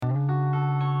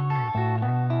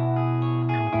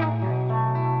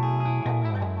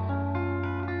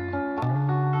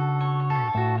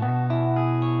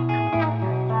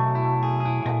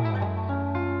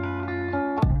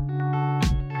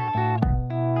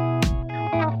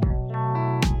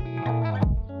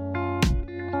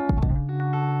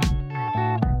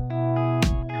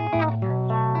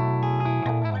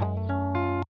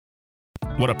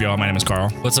What up, y'all? My name is Carl.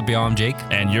 What's up, y'all? I'm Jake.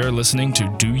 And you're listening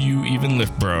to Do You Even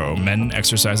Lift, Bro? Men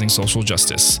Exercising Social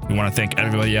Justice. We want to thank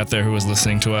everybody out there who is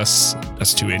listening to us.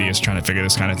 That's two idiots trying to figure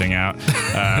this kind of thing out.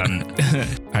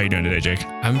 How you doing today, Jake?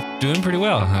 I'm doing pretty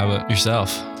well. How about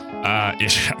yourself? I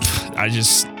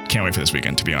just can't wait for this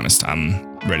weekend, to be honest.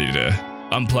 I'm ready to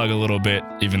unplug a little bit,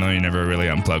 even though you never really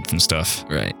unplugged from stuff.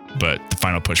 Right. But the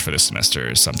final push for this semester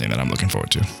is something that I'm looking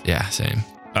forward to. Yeah, same.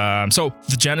 So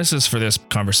the genesis for this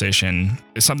conversation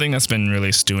is something that's been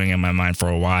really stewing in my mind for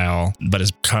a while, but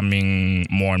is coming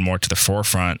more and more to the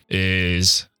forefront.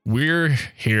 Is we're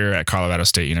here at Colorado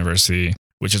State University,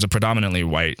 which is a predominantly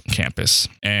white campus,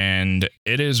 and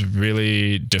it is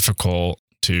really difficult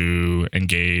to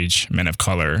engage men of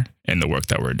color in the work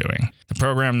that we're doing. The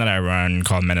program that I run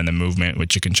called Men in the Movement,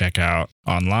 which you can check out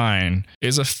online,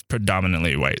 is a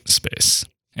predominantly white space.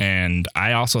 And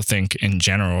I also think in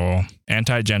general,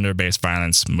 anti-gender-based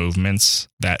violence movements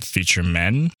that feature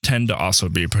men tend to also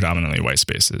be predominantly white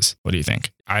spaces. What do you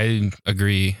think? I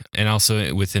agree. And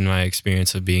also within my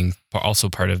experience of being also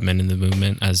part of Men in the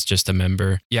Movement as just a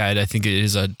member. Yeah, I think it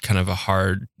is a kind of a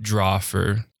hard draw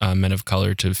for men of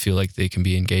color to feel like they can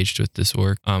be engaged with this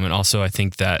work. And also I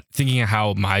think that thinking of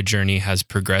how my journey has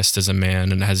progressed as a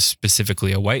man and as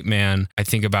specifically a white man, I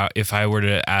think about if I were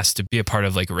to ask to be a part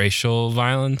of like racial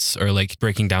violence or like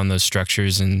breaking down those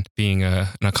structures and being an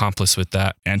accomplice with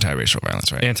that. Anti-racial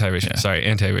violence, right?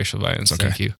 Anti-racial violence. Okay.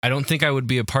 Thank you. I don't think I would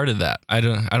be a part of that. I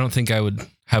don't think I would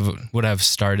have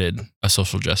started a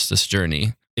social justice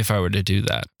journey if I were to do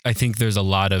that. I think there's a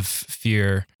lot of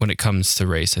fear when it comes to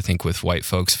race. I think with white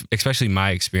folks, especially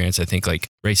my experience, I think like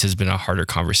race has been a harder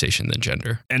conversation than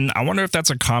gender. And I wonder if that's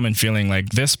a common feeling. Like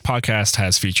this podcast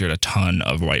has featured a ton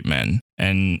of white men,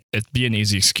 and it'd be an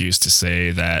easy excuse to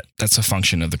say that that's a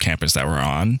function of the campus that we're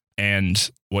on.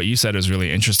 And what you said is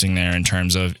really interesting there in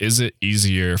terms of, is it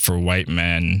easier for white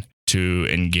men to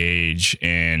engage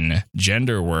in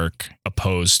gender work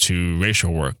opposed to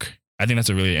racial work? I think that's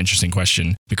a really interesting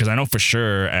question, because I know for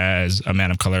sure as a man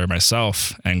of color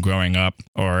myself and growing up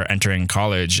or entering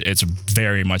college, it's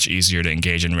very much easier to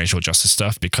engage in racial justice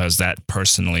stuff because that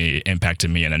personally impacted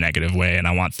me in a negative way. And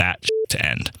I want that to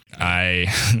end. I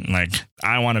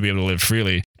want to be able to live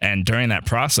freely. And during that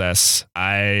process,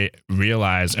 I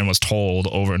realized and was told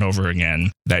over and over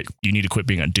again that you need to quit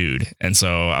being a dude. And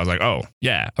so I was like, oh,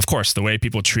 yeah, of course, the way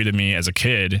people treated me as a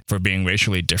kid for being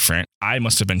racially different, I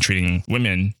must have been treating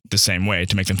women the same way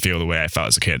to make them feel the way I felt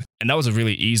as a kid. And that was a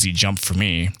really easy jump for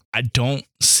me. I don't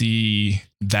see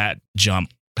that jump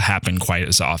happen quite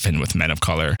as often with men of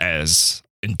color as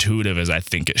intuitive as I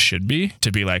think it should be,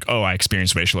 to be like, oh, I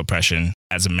experienced racial oppression.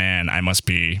 As a man, I must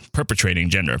be perpetrating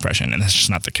gender oppression. And that's just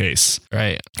not the case.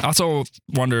 Right. I also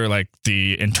wonder, like,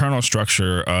 the internal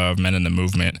structure of Men in the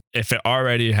Movement, if it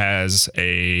already has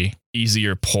a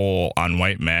easier pull on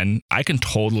white men, I can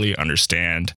totally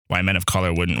understand why men of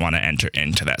color wouldn't want to enter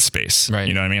into that space. Right.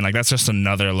 You know what I mean? Like, that's just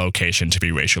another location to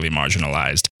be racially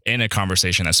marginalized in a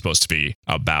conversation that's supposed to be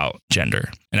about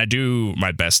gender. And I do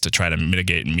my best to try to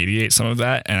mitigate and mediate some of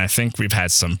that. And I think we've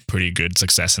had some pretty good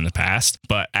success in the past.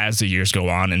 But as the years go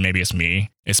on, and maybe it's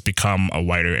me, it's become a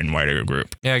wider and wider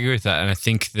group. Yeah, I agree with that. And I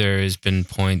think there has been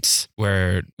points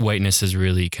where whiteness has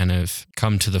really kind of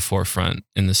come to the forefront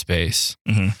in the space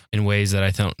in ways that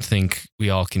I don't think we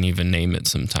all can even name it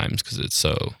sometimes because it's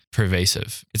so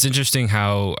pervasive. It's interesting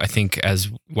how I think as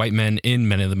white men in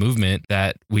Men in the Movement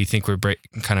that we think we're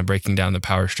kind of breaking down the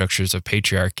power structures of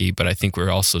patriarchy, but I think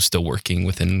we're also still working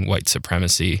within white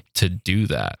supremacy to do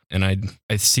that. And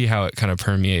I see how it kind of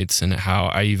permeates and how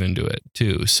I even do it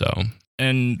too. So.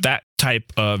 And that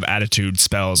type of attitude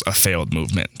spells a failed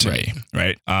movement to me,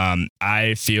 right?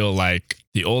 I feel like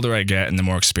the older I get and the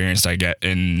more experienced I get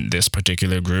in this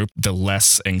particular group, the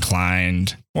less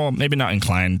inclined, well, maybe not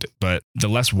inclined, but the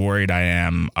less worried I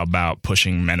am about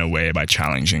pushing men away by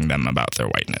challenging them about their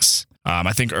whiteness.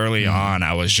 I think early on,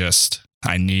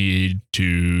 I need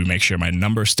to make sure my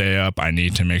numbers stay up. I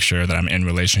need to make sure that I'm in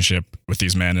relationship with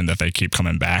these men and that they keep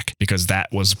coming back, because that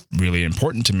was really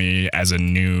important to me as a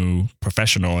new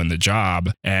professional in the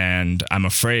job. And I'm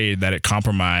afraid that it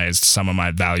compromised some of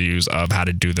my values of how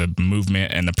to do the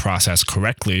movement and the process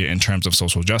correctly in terms of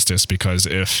social justice. Because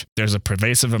if there's a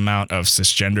pervasive amount of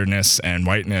cisgenderness and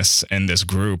whiteness in this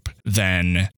group,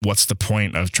 then what's the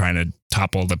point of trying to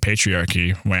topple the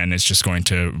patriarchy when it's just going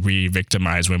to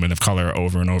re-victimize women of color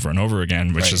over and over and over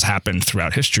again, which has happened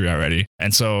throughout history already.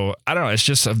 And so, I don't know, it's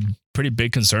just a pretty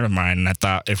big concern of mine. And I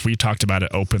thought if we talked about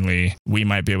it openly, we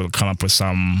might be able to come up with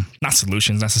some, not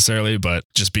solutions necessarily, but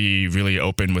just be really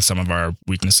open with some of our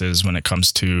weaknesses when it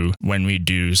comes to when we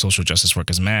do social justice work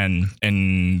as men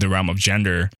in the realm of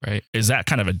gender. Right. Is that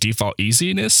kind of a default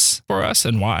easiness for us,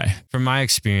 and why? From my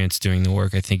experience doing the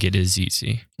work, I think it is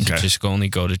easy to just only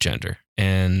go to gender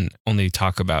and only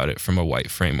talk about it from a white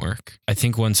framework. I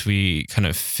think once we kind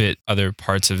of fit other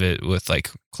parts of it with like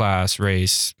class,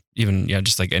 race, even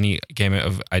just like any gamut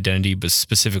of identity, but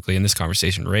specifically in this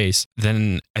conversation, race,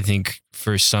 then I think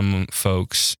for some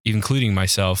folks, including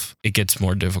myself, it gets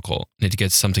more difficult. It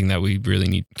gets something that we really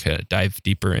need to dive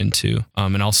deeper into.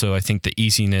 And also I think the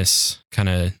easiness, kind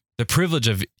of the privilege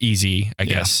of easy, I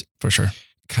guess, for sure,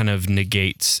 kind of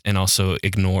negates and also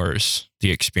ignores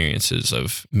the experiences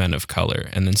of men of color.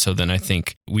 And then I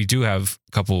think we do have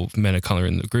a couple men of color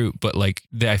in the group, but like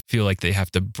I feel like they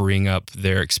have to bring up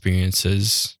their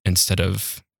experiences instead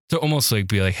of to almost like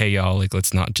be like, hey y'all, like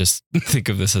let's not just think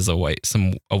of this as a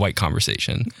white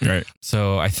conversation. Right.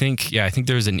 So I think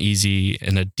there's an easy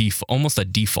and almost a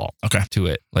default to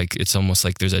it. Like it's almost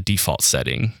like there's a default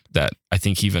setting that I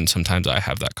think even sometimes I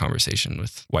have that conversation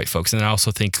with white folks. And I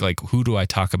also think like, who do I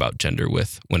talk about gender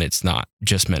with when it's not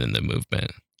just men in the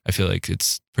movement? I feel like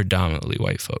it's predominantly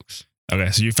white folks. Okay.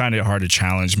 So you find it hard to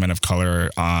challenge men of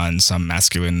color on some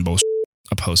masculine bullshit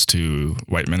opposed to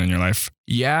white men in your life?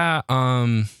 Yeah.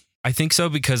 I think so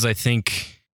because I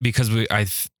think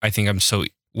I'm so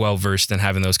well versed in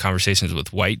having those conversations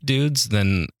with white dudes,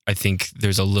 then I think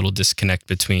there's a little disconnect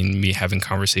between me having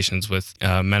conversations with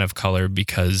men of color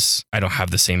because I don't have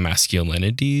the same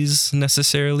masculinities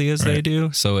necessarily as they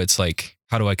do. So it's like,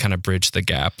 how do I kind of bridge the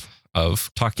gap of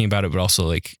talking about it, but also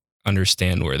like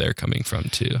understand where they're coming from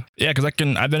too? Yeah, because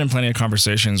I've been in plenty of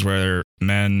conversations where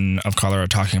men of color are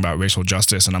talking about racial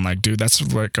justice, and I'm like, dude,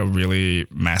 that's like a really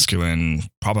masculine,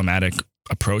 problematic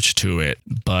approach to it.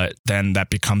 But then that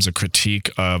becomes a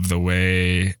critique of the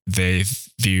way they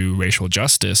view racial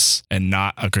justice and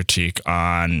not a critique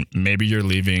on maybe you're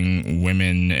leaving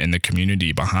women in the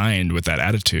community behind with that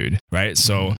attitude, right?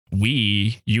 So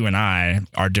you and I,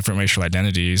 our different racial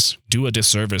identities do a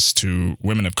disservice to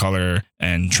women of color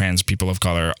and trans people of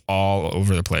color all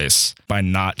over the place by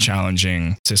not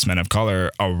challenging cis men of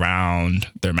color around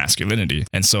their masculinity.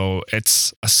 And so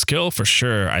it's a skill for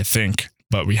sure, I think,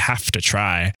 but we have to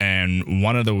try. And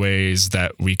one of the ways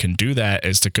that we can do that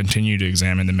is to continue to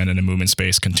examine the men in the movement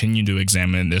space, continue to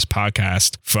examine this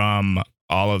podcast from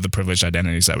all of the privileged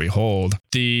identities that we hold.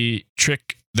 The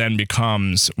trick then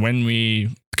becomes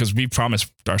because we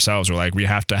promised ourselves, we're like, we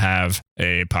have to have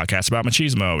a podcast about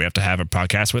machismo. We have to have a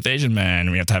podcast with Asian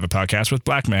men. We have to have a podcast with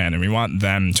Black men. And we want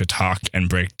them to talk and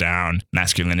break down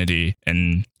masculinity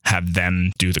and have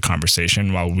them do the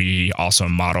conversation while we also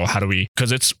model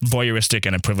because it's voyeuristic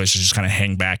and a privilege to just kind of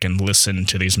hang back and listen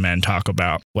to these men talk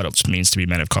about what it means to be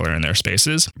men of color in their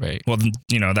spaces. Right. Well,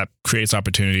 that creates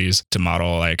opportunities to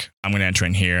model like, I'm going to enter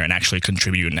in here and actually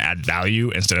contribute and add value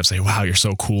instead of say, wow, you're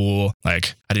so cool.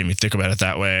 Like, I didn't even think about it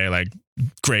that way. Like,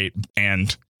 great.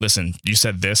 And listen, you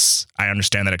said this. I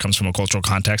understand that it comes from a cultural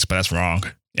context, but that's wrong.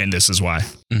 And this is why.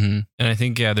 Mm-hmm. And I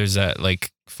think, there's that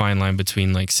like fine line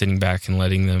between like sitting back and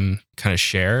letting them kind of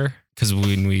share. Because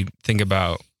when we think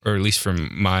about, or at least from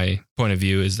my point of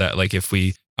view, is that like if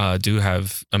we do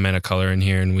have a man of color in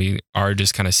here and we are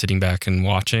just kind of sitting back and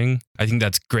watching, I think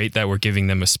that's great that we're giving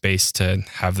them a space to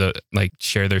have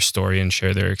share their story and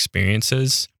share their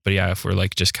experiences. But yeah, if we're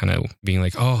like just kind of being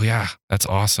like, oh yeah, that's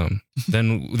awesome,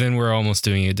 then we're almost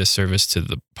doing a disservice to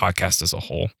the podcast as a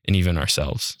whole and even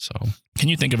ourselves. So can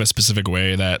you think of a specific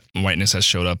way that whiteness has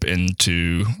showed up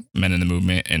into men in the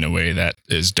movement in a way that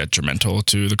is detrimental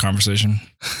to the conversation?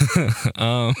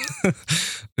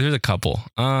 There's a couple.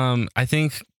 I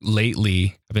think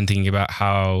lately I've been thinking about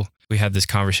how we had this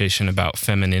conversation about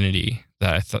femininity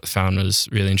that I found was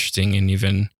really interesting. And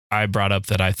even I brought up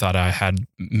that I thought I had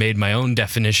made my own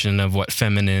definition of what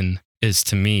feminine is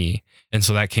to me. And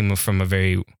so that came from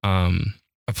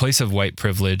a place of white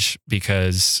privilege,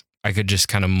 because I could just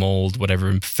kind of mold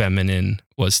whatever feminine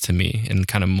was to me and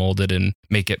kind of mold it and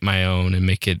make it my own and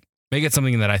make it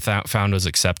something that I found was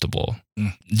acceptable.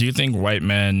 Do you think white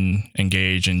men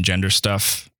engage in gender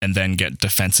stuff and then get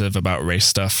defensive about race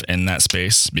stuff in that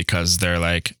space because they're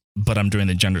like, but I'm doing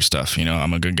the gender stuff,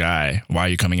 I'm a good guy. Why are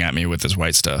you coming at me with this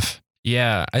white stuff?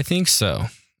 Yeah, I think so.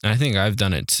 I think I've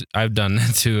done it. I've done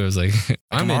it too. I was like,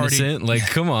 I'm innocent. Like,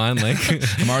 come on. Like,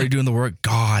 I'm already doing the work.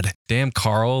 God damn,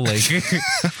 Carl. Like,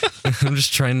 I'm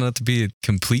just trying not to be a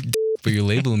complete but you're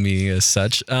labeling me as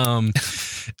such.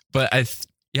 But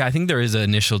Yeah, I think there is an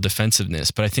initial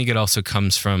defensiveness, but I think it also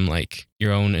comes from like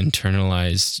your own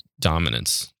internalized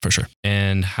dominance. For sure.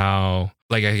 And how,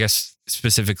 like, I guess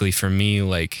specifically for me,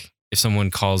 like if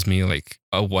someone calls me like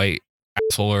a white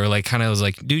asshole or like kind of was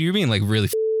like, dude, you're being like really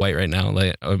white right now.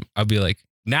 Like I'd be like,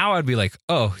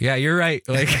 oh yeah, you're right.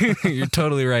 Like you're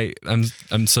totally right.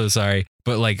 I'm so sorry.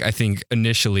 But like, I think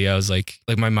initially I was like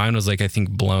my mind was like, I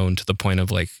think blown to the point of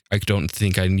like, I don't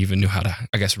think I even knew how to,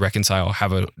 I guess,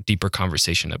 have a deeper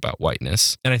conversation about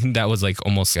whiteness. And I think that was like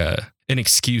almost an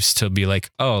excuse to be like,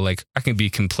 oh, like I can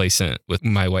be complacent with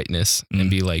my whiteness and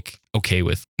be like okay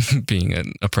with being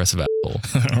an oppressive asshole.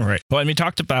 All right. Well, and we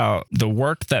talked about the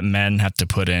work that men have to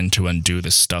put in to undo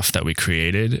the stuff that we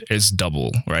created is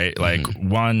double, right? Like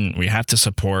one, we have to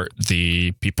support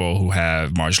the people who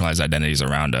have marginalized identities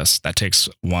around us. That takes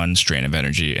one strain of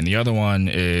energy. And the other one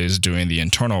is doing the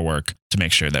internal work to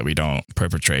make sure that we don't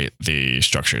perpetrate the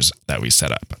structures that we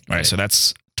set up, right? So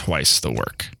that's twice the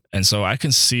work. And so I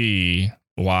can see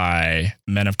why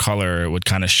men of color would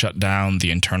kind of shut down the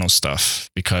internal stuff,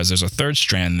 because there's a third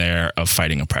strand there of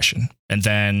fighting oppression. And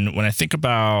then when I think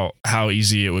about how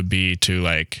easy it would be to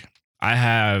like, I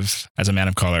have, as a man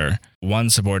of color,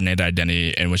 one subordinate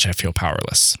identity in which I feel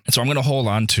powerless. And so I'm going to hold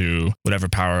on to whatever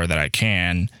power that I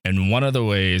can. And one of the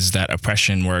ways that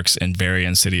oppression works in very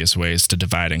insidious ways to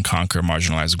divide and conquer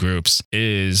marginalized groups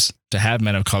is to have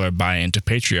men of color buy into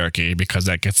patriarchy, because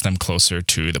that gets them closer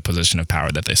to the position of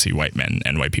power that they see white men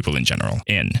and white people in general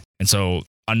in. And so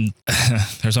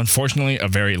there's unfortunately a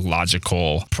very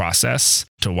logical process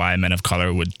to why men of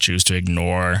color would choose to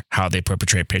ignore how they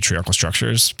perpetrate patriarchal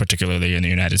structures, particularly in the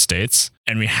United States.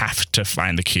 And we have to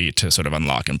find the key to sort of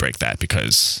unlock and break that,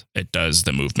 because it does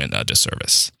the movement a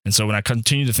disservice. And so when I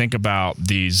continue to think about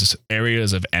these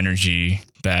areas of energy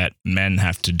that men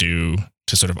have to do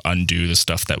to sort of undo the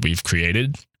stuff that we've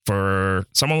created, for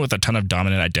someone with a ton of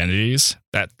dominant identities,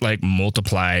 that like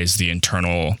multiplies the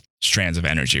internal strands of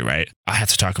energy, right? I have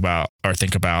to talk about or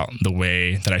think about the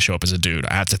way that I show up as a dude.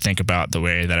 I have to think about the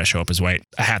way that I show up as white.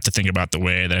 I have to think about the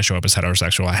way that I show up as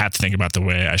heterosexual. I have to think about the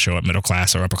way I show up middle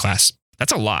class or upper class.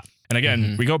 That's a lot. And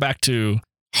again, we go back to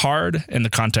hard in the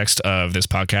context of this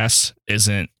podcast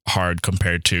isn't hard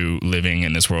compared to living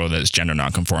in this world that's gender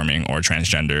nonconforming or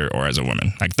transgender or as a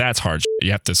woman. Like that's hard.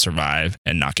 You have to survive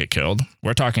and not get killed.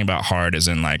 We're talking about hard as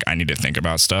in like, I need to think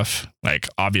about stuff. Like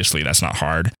obviously that's not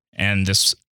hard. And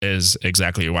this is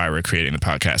exactly why we're creating the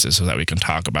podcast, is so that we can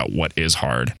talk about what is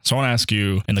hard. So I want to ask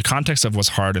you, in the context of what's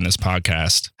hard in this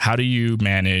podcast, how do you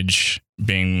manage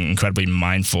being incredibly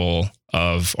mindful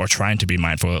of, or trying to be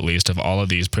mindful at least, of all of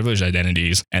these privileged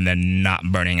identities and then not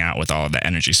burning out with all of the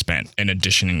energy spent in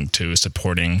addition to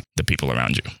supporting the people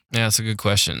around you? Yeah, that's a good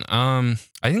question. I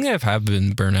think I have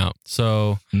been burnout.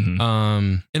 So in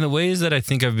the ways that I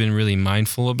think I've been really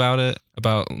mindful about it,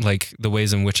 about like the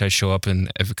ways in which I show up in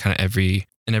every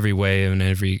way and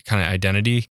every kind of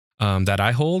identity that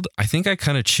I hold, I think I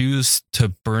kind of choose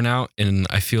to burn out in,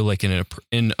 I feel like in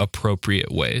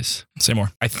inappropriate ways. Say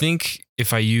more. I think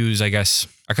if I use, I guess,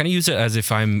 I kind of use it as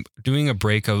if I'm doing a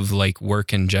break of like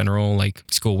work in general, like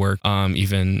school work,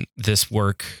 even this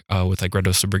work with like Red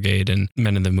Oster Brigade and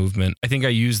Men in the Movement. I think I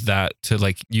use that to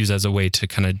like use as a way to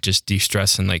kind of just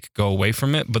de-stress and like go away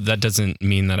from it. But that doesn't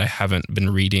mean that I haven't been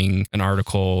reading an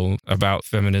article about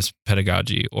feminist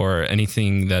pedagogy or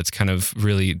anything that's kind of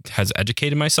really has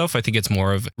educated myself. I think it's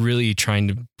more of really trying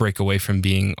to break away from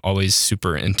being always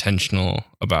super intentional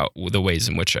about the ways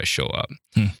in which I show up.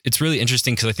 It's really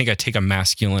interesting because I think I take a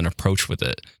masculine approach with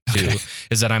it too,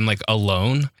 is that I'm like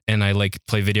alone and I like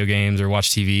play video games or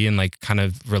watch TV and like kind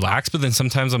of relax. But then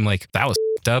sometimes I'm like, that was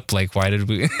up. Like, why did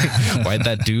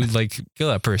that dude like kill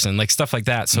that person? Like stuff like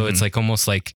that. So it's like almost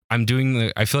like I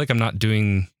feel like I'm not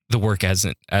doing the work as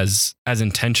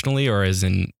intentionally or as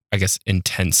in, I guess,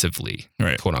 intensively,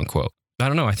 right, quote unquote. I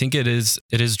don't know. I think it is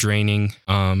draining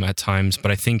at times,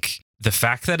 but I think the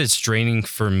fact that it's draining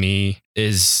for me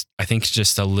is, I think,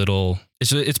 just a little,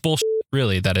 it's bullshit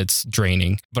really that it's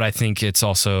draining. But I think it's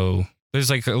also,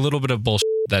 there's like a little bit of bullshit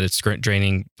that it's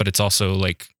draining, but it's also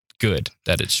like good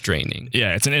that it's draining.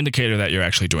 Yeah, it's an indicator that you're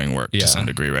actually doing work to some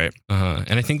degree, right?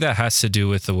 And I think that has to do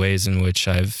with the ways in which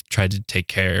I've tried to take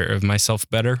care of myself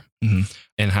better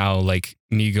and how like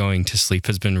me going to sleep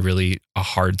has been really a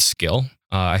hard skill.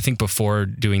 I think before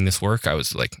doing this work, I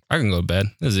was like, I can go to bed.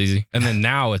 This is easy. And then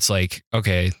now it's like,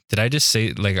 okay, did I just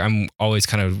say, like, I'm always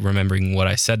kind of remembering what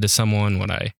I said to someone, what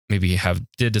I maybe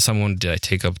did to someone. Did I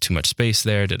take up too much space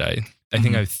there? Did I I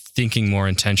think I'm thinking more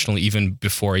intentionally even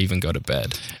before I even go to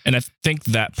bed. And I think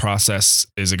that process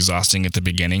is exhausting at the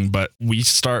beginning, but we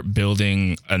start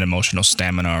building an emotional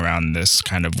stamina around this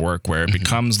kind of work where it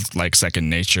becomes like second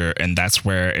nature, and that's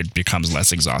where it becomes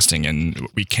less exhausting. And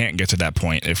we can't get to that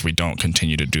point if we don't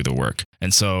continue to do the work.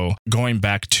 And so going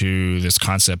back to this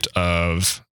concept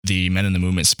of the Men in the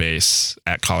Movement space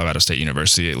at Colorado State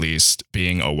University, at least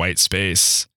being a white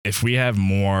space, if we have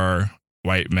more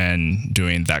white men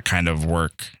doing that kind of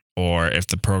work, or if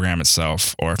the program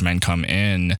itself, or if men come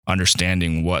in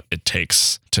understanding what it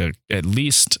takes to at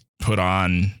least put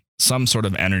on some sort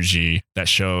of energy that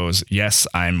shows, yes,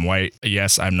 I'm white.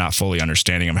 Yes, I'm not fully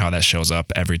understanding of how that shows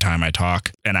up every time I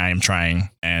talk, and I am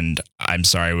trying, and I'm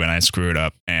sorry when I screw it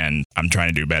up, and I'm trying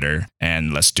to do better,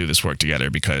 and let's do this work together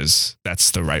because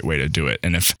that's the right way to do it.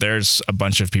 And if there's a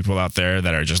bunch of people out there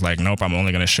that are just like, nope, I'm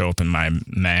only going to show up in my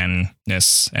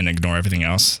manness and ignore everything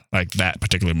else, like that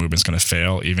particular movement's going to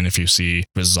fail, even if you see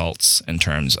results in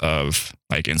terms of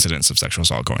like incidents of sexual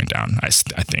assault going down, I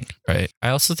think. Right. I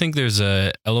also think there's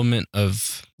a element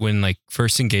of when like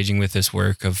first engaging with this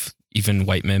work of even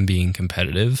white men being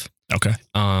competitive. Okay.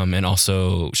 And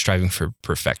also striving for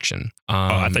perfection.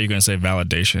 I thought you were going to say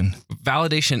validation.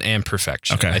 Validation and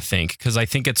perfection, okay. I think. Because I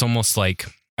think it's almost like,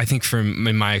 I think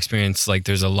in my experience, like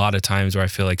there's a lot of times where I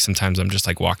feel like sometimes I'm just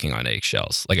like walking on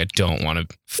eggshells. Like I don't want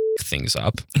to f things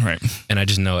up. Right. And I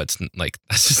just know it's like,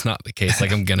 that's just not the case.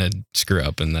 Like I'm going to screw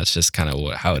up, and that's just kind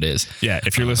of how it is. Yeah.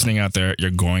 If you're listening out there, you're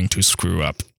going to screw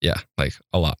up. Yeah. Like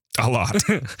a lot. A lot.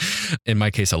 In my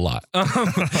case, a lot.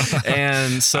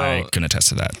 And so I can attest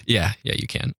to that. Yeah, you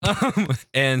can.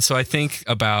 And so I think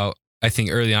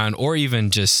early on, or even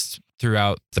just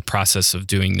throughout the process of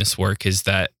doing this work, is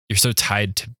that you're so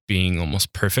tied to being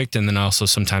almost perfect. And then also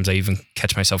sometimes I even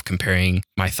catch myself comparing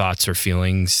my thoughts or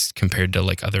feelings compared to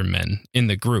like other men in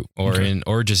the group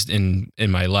or just in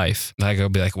my life. Like I'll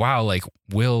be like, wow, like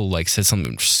Will like said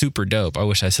something super dope. I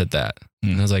wish I said that.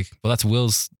 And I was like, well, that's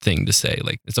Will's thing to say.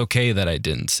 Like, it's okay that I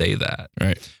didn't say that.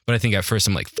 Right. But I think at first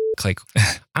I'm like,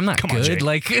 I'm not good.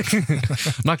 Like,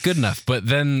 I'm not good enough. But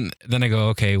then I go,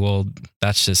 okay, well,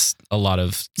 that's just a lot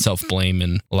of self-blame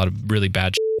and a lot of really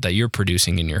bad shit that you're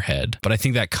producing in your head. But I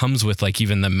think that comes with like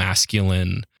even the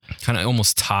masculine kind of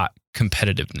almost taught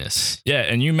competitiveness. Yeah.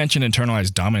 And you mentioned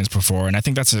internalized dominance before. And I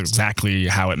think that's exactly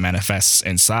how it manifests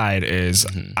inside is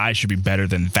I should be better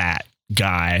than that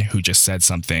guy who just said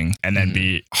something, and then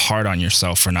be hard on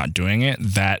yourself for not doing it.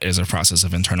 That is a process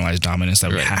of internalized dominance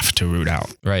that we have to root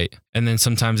out. Right. And then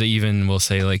sometimes I even will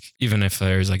say, like, even if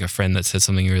there's like a friend that said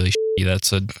something really shitty,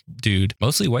 that's a dude,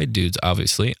 mostly white dudes,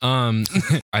 obviously.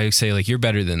 I say like, you're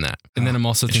better than that. And then I'm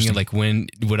also thinking like, when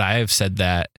would I have said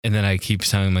that? And then I keep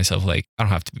telling myself like, I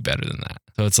don't have to be better than that.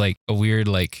 So it's like a weird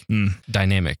like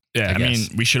dynamic. Yeah. I mean,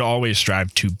 we should always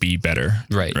strive to be better.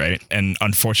 Right. Right. And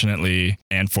unfortunately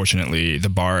and fortunately, the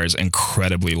bar is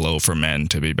incredibly low for men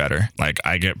to be better. Like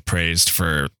I get praised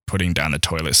for putting down the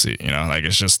toilet seat, like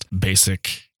it's just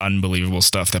basic, unbelievable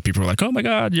stuff that people are like, oh my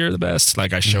God, you're the best.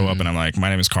 Like I show up and I'm like, my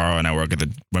name is Carl and I work at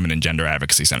the Women and Gender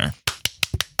Advocacy Center.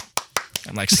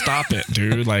 I'm like, stop it,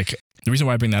 dude. Like the reason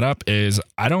why I bring that up is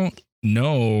I don't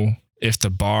know if the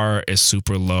bar is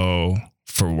super low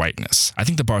for whiteness. I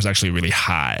think the bar is actually really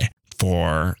high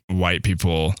for white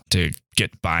people to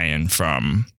get buy-in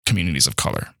from communities of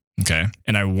color. Okay.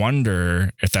 And I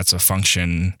wonder if that's a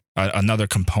function, another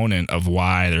component of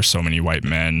why there's so many white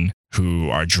men who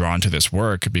are drawn to this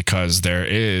work, because there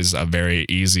is a very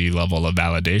easy level of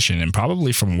validation, and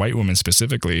probably from white women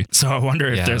specifically. So I wonder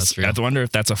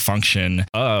if that's a function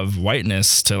of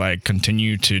whiteness to like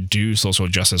continue to do social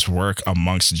justice work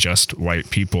amongst just white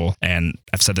people. And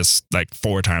I've said this like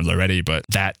 4 times already, but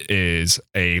that is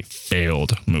a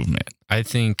failed movement. I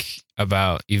think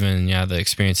about even, the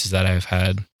experiences that I've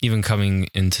had, even coming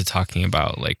into talking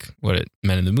about like what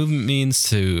Men in the Movement means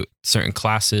to certain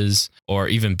classes, or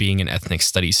even being an ethnic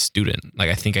studies student. Like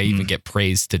I think I even get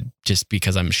praised to just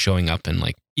because I'm showing up, and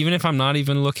like, even if I'm not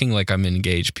even looking like I'm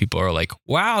engaged, people are like,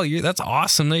 wow, that's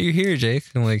awesome that you're here, Jake.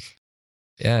 I'm like,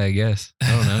 yeah, I guess.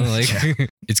 I don't know. Like,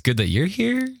 it's good that you're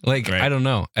here. Like, I don't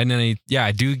know. And then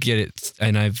I do get it.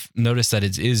 And I've noticed that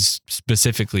it is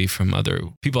specifically from other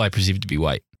people I perceive to be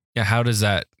white. Yeah. How does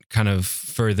that kind of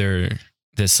further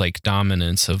this like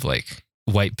dominance of like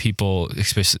white people,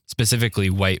 specifically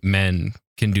white men,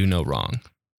 can do no wrong,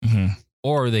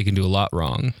 or they can do a lot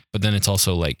wrong. But then it's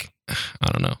also like,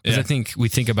 I don't know. Because I think we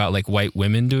think about like white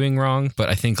women doing wrong, but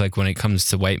I think like when it comes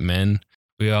to white men,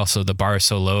 the bar is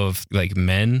so low of like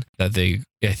men that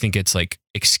I think it's like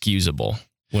excusable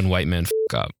when white men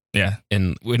fuck up. Yeah.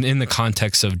 And when in the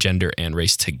context of gender and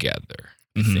race together,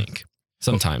 I think.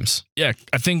 sometimes. Yeah,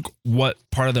 I think what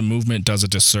part of the movement does a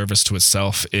disservice to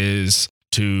itself is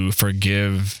to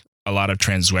forgive a lot of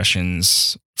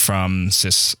transgressions from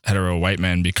cis hetero white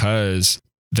men, because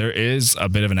there is a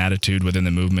bit of an attitude within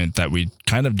the movement that we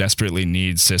kind of desperately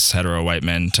need cis hetero white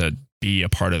men to be a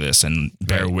part of this and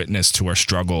bear witness to our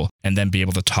struggle, and then be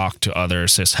able to talk to other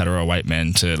cis hetero white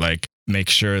men to like make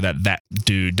sure that that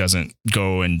dude doesn't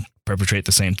go and perpetrate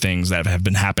the same things that have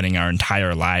been happening our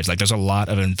entire lives. Like there's a lot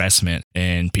of investment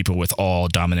in people with all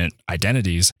dominant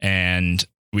identities, and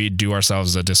we do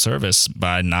ourselves a disservice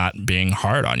by not being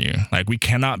hard on you. Like we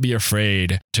cannot be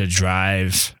afraid to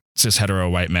drive cis hetero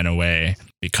white men away,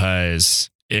 because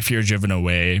if you're driven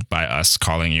away by us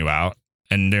calling you out,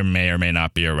 and there may or may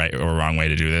not be a right or wrong way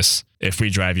to do this, if we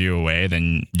drive you away,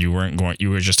 then you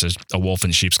were just a wolf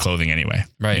in sheep's clothing anyway.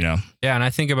 Right. You know? Yeah. And I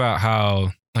think about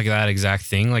how like that exact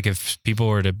thing, like if people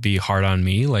were to be hard on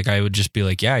me, like I would just be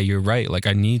like, yeah, you're right. Like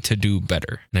I need to do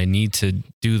better, and I need to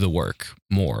do the work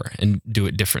more and do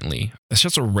it differently. It's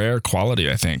just a rare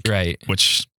quality, I think. Right.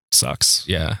 Which sucks.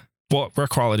 Yeah. Well, rare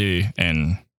quality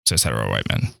in cis hetero white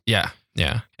men. Yeah.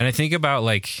 Yeah. And I think about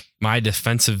like my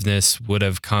defensiveness would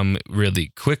have come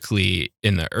really quickly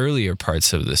in the earlier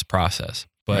parts of this process.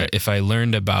 But if I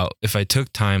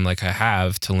took time like I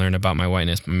have to learn about my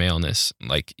whiteness, my maleness,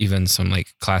 like even some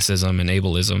like classism and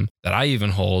ableism that I even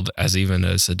hold as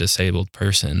a disabled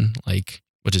person, like,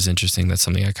 which is interesting. That's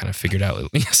something I kind of figured out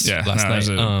last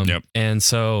night. And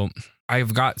so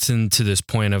I've gotten to this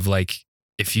point of like,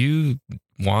 if you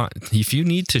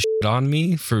need to shit on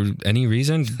me for any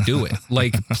reason, do it.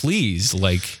 Like, please,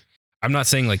 like, I'm not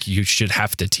saying like you should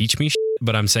have to teach me shit,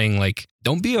 but I'm saying like,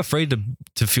 don't be afraid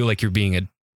to feel like you're being a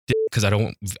dick, because I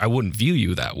wouldn't view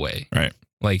you that way. Right.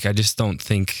 Like, I just don't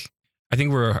think, I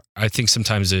think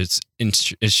sometimes it's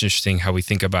interesting how we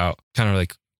think about kind of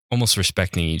like almost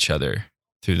respecting each other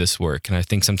through this work. And I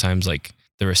think sometimes like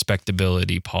the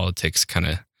respectability politics kind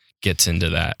of gets into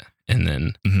that. And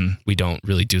then we don't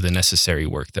really do the necessary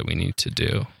work that we need to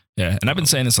do. Yeah. And I've been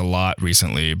saying this a lot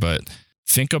recently, but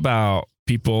think about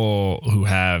people who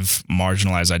have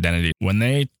marginalized identity. When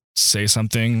they say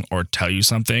something or tell you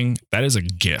something, that is a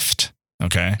gift.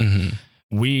 Okay.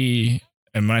 We,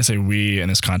 and when I say we in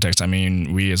this context, I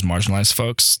mean, we as marginalized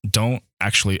folks don't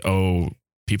actually owe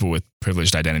people with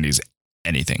privileged identities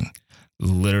anything,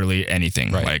 literally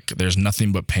anything. Right. Like there's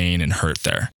nothing but pain and hurt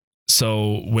there.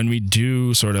 So when we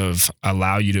do sort of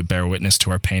allow you to bear witness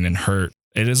to our pain and hurt,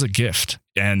 it is a gift,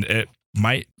 and it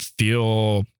might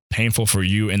feel painful for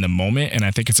you in the moment. And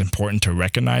I think it's important to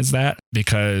recognize that,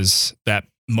 because that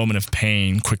moment of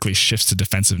pain quickly shifts to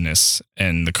defensiveness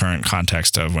in the current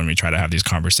context of when we try to have these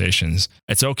conversations.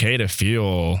 It's okay to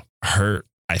feel hurt,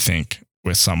 I think,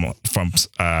 with someone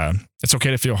it's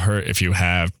okay to feel hurt if you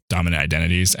have dominant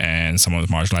identities and someone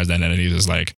with marginalized identities is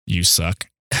like, you suck.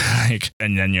 Like,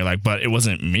 and then you're like, but it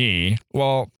wasn't me.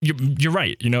 Well, you're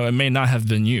right. You know, it may not have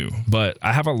been you, but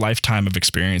I have a lifetime of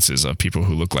experiences of people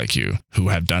who look like you who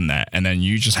have done that. And then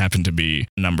you just happen to be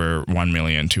number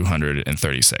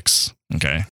 1,236,000.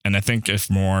 Okay. And I think if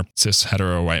more cis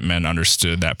hetero white men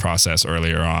understood that process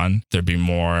earlier on, there'd be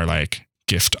more like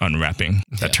gift unwrapping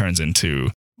that turns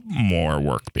into more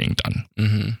work being done.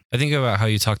 I think about how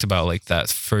you talked about like that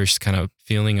first kind of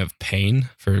feeling of pain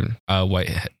for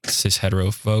white cis hetero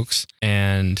folks.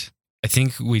 And I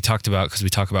think we talked about, because we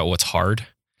talk about what's hard.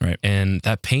 Right. And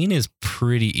that pain is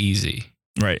pretty easy.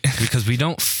 Right. Because we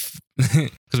don't,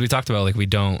 because we talked about like we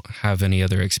don't have any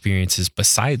other experiences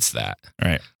besides that.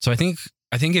 Right. So I think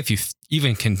if you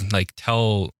even can like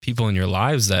tell people in your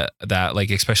lives that like,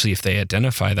 especially if they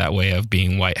identify that way of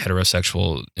being white,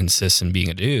 heterosexual, and cis and being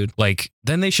a dude, like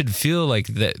then they should feel like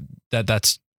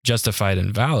that's justified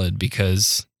and valid,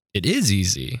 because it is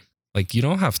easy. Like you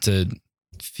don't have to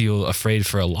feel afraid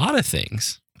for a lot of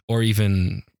things, or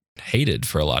even hated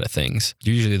for a lot of things.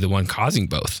 You're usually the one causing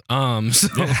both.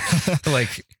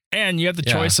 Like, and you have the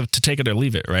choice to take it or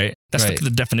leave it, right? That's the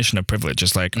definition of privilege.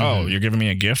 It's like, oh, you're giving me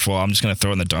a gift. Well, I'm just going to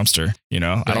throw it in the dumpster. You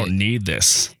know, I don't need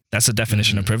this. That's the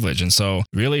definition of privilege. And so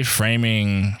really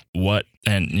framing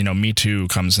and you know, Me Too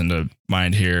comes into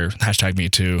mind here,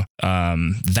 #MeToo.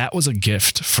 That was a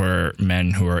gift for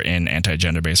men who are in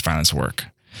anti-gender based violence work.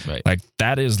 Right. Like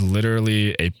that is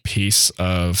literally a piece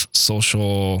of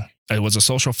it was a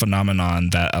social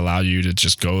phenomenon that allowed you to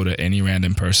just go to any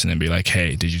random person and be like,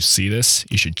 hey, did you see this?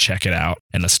 You should check it out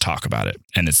and let's talk about it.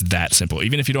 And it's that simple.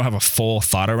 Even if you don't have a full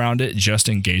thought around it, just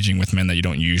engaging with men that you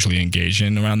don't usually engage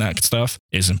in around that stuff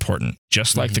is important.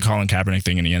 Just like the Colin Kaepernick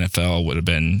thing in the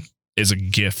NFL is a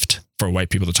gift for white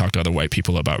people to talk to other white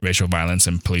people about racial violence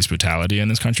and police brutality in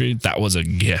this country. That was a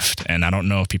gift. And I don't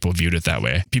know if people viewed it that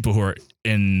way. People who are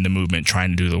in the movement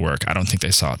trying to do the work. I don't think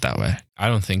they saw it that way. I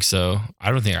don't think so.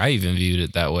 I don't think I even viewed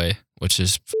it that way, which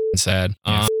is sad.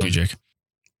 Yeah, you, Jake.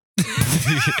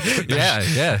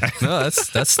 yeah. No,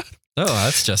 that's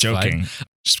justified. Joking.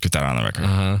 Just put that on the record.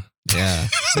 Yeah.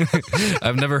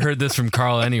 I've never heard this from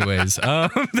Carl anyways.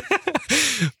 Oops.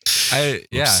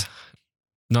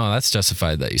 No, that's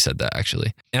justified that you said that,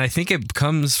 actually. And I think it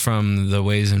comes from the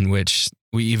ways in which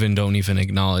we don't even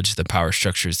acknowledge the power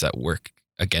structures that work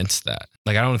against that.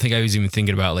 Like, I don't think I was even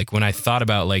thinking about, like, when I thought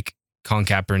about, like, Colin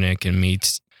Kaepernick and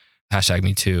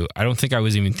 #MeToo, I don't think I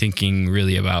was even thinking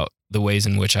really about the ways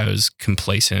in which I was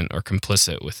complacent or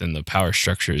complicit within the power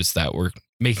structures that were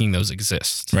making those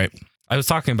exist. Right. I was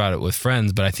talking about it with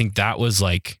friends, but I think that was,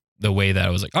 like, the way that I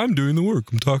was like, I'm doing the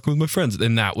work. I'm talking with my friends.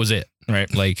 And that was it.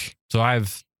 Right. Like, so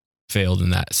I've failed in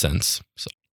that sense. So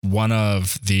one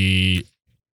of the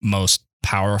most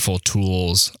powerful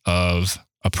tools of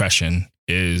oppression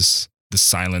is the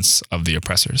silence of the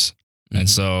oppressors. Mm-hmm. And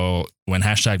so when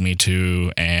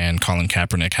 #MeToo and Colin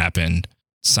Kaepernick happened,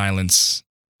 silence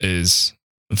is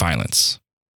violence.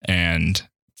 And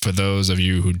for those of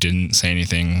you who didn't say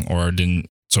anything or didn't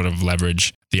sort of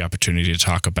leverage the opportunity to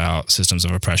talk about systems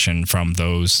of oppression from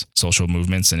those social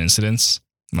movements and incidents,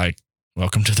 like,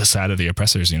 welcome to the side of the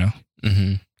oppressors, you know?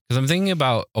 Mm-hmm. Because I'm thinking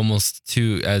about almost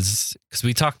too, because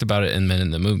we talked about it in Men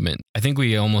in the Movement. I think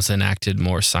we almost enacted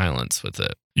more silence with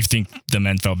it. You think the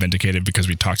men felt vindicated because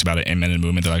we talked about it in Men in the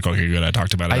Movement? They're like, okay, good, I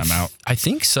talked about it, I'm out. I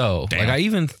think so. Damn.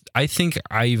 Like, I think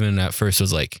I even at first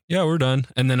was like, yeah, we're done.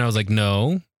 And then I was like,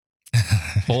 no,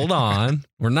 hold on,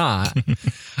 we're not.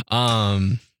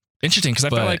 Interesting, because I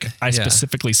felt like I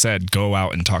specifically said, go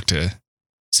out and talk to.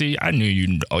 See, I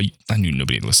knew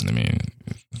nobody listened to me.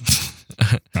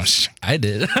 I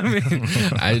did.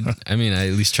 I mean, I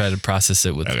at least tried to process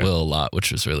it with Will a lot,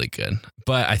 which was really good.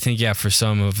 But I think, for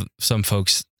some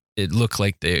folks, it looked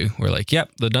like they were like, yep,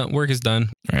 the work is done.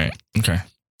 Right. Okay.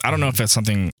 I don't know if that's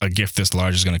a gift this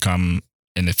large is going to come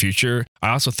in the future. I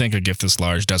also think a gift this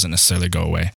large doesn't necessarily go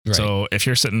away. Right. So if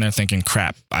you're sitting there thinking,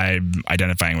 crap, I'm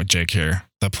identifying with Jake here.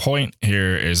 The point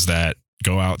here is that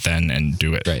go out then and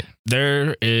do it. Right.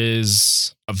 There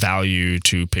is a value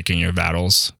to picking your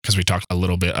battles, because we talked a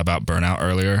little bit about burnout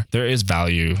earlier. There is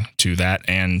value to that,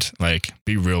 and like,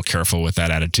 be real careful with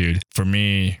that attitude. For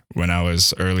me, when I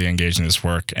was early engaged in this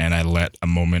work and I let a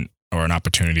moment or an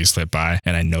opportunity slip by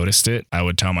and I noticed it, I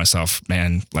would tell myself,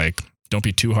 man, like, don't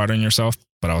be too hard on yourself.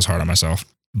 But I was hard on myself.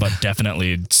 But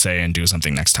definitely say and do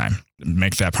something next time.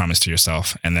 Make that promise to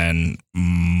yourself. And then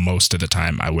most of the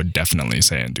time, I would definitely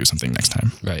say and do something next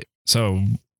time. Right. So,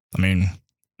 I mean,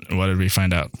 what did we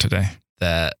find out today?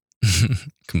 That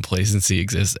complacency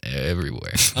exists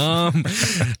everywhere.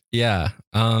 That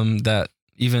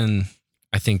even,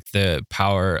 I think the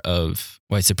power of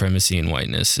white supremacy and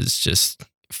whiteness is just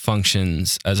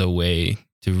functions as a way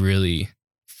to really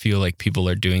feel like people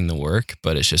are doing the work,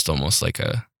 but it's just almost like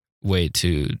a way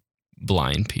to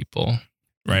blind people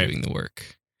doing the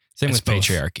work. Same with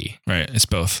patriarchy. Right. It's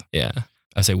both. Yeah.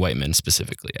 I say white men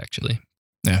specifically, actually.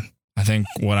 Yeah. I think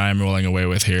what I'm rolling away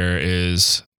with here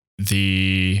is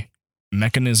the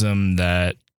mechanism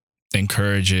that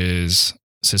encourages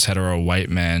cis hetero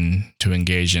white men to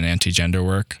engage in anti-gender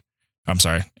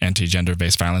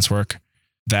based violence work.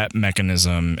 That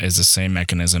mechanism is the same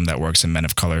mechanism that works in men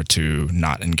of color to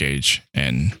not engage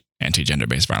in anti-gender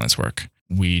based violence work.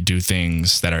 We do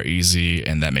things that are easy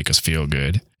and that make us feel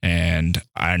good. And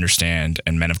I understand,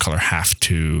 and men of color have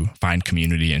to find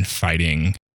community in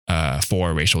fighting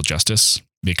for racial justice,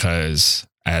 because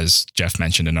as Jeff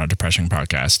mentioned in our depression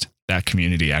podcast, that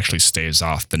community actually staves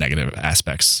off the negative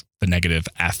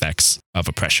affects of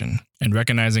oppression. And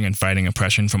recognizing and fighting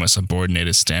oppression from a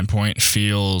subordinated standpoint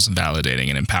feels validating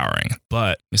and empowering.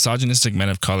 But misogynistic men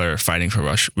of color fighting for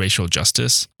racial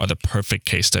justice are the perfect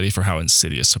case study for how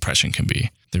insidious oppression can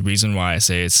be. The reason why I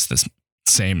say it's the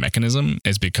same mechanism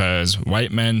is because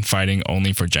white men fighting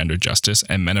only for gender justice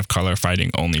and men of color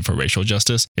fighting only for racial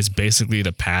justice is basically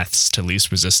the paths to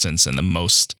least resistance and the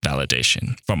most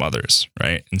validation from others,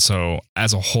 right? And so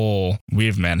as a whole, we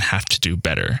as men have to do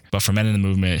better. But for Men in the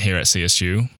Movement here at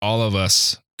CSU, all of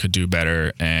us could do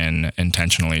better in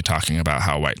intentionally talking about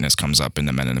how whiteness comes up in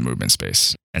the Men in the Movement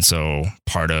space. And so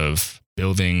part of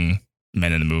building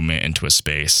Men in the Movement into a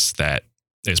space that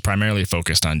is primarily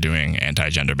focused on doing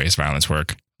anti-gender based violence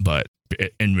work, but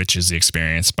it enriches the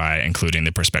experience by including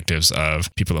the perspectives of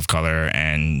people of color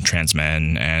and trans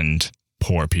men and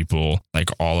poor people. Like,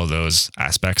 all of those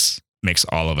aspects makes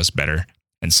all of us better.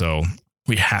 And so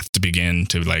we have to begin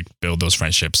to like build those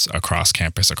friendships across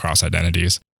campus, across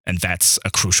identities. And that's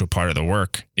a crucial part of the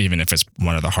work, even if it's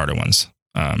one of the harder ones.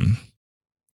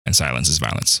 and silence is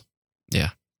violence. Yeah.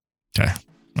 Okay.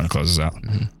 I'm going to close this out.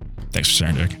 Thanks for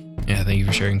sharing, Jake. Yeah, thank you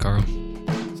for sharing, Carl.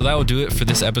 So that will do it for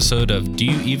this episode of Do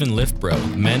You Even Lift, Bro?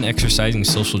 Men Exercising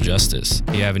Social Justice.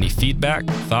 If you have any feedback,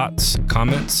 thoughts,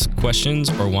 comments, questions,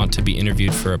 or want to be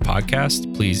interviewed for a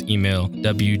podcast, please email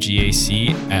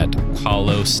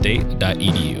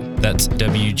wgac@colostate.edu. That's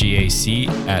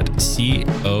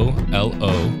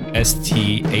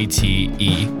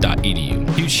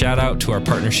wgac@colostate.edu. Huge shout out to our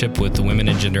partnership with the Women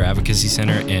and Gender Advocacy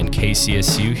Center and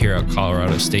KCSU here at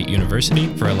Colorado State University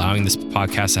for allowing this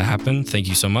podcast to happen. Thank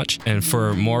you so much. And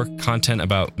for more content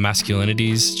about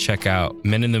masculinities, check out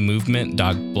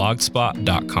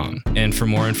meninthemovement.blogspot.com. And for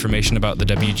more information about the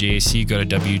WGAC, go to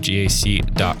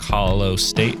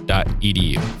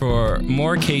wgac.colostate.edu. For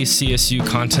more KCSU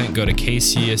content, go to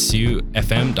kcsufm.com.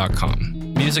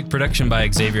 Music production by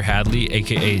Xavier Hadley,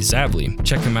 aka Zavly.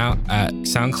 Check him out at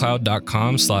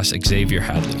soundcloud.com/Xavier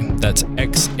Hadley. That's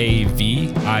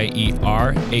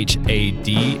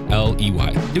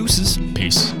XAVIERHADLEY. Deuces.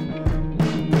 Peace.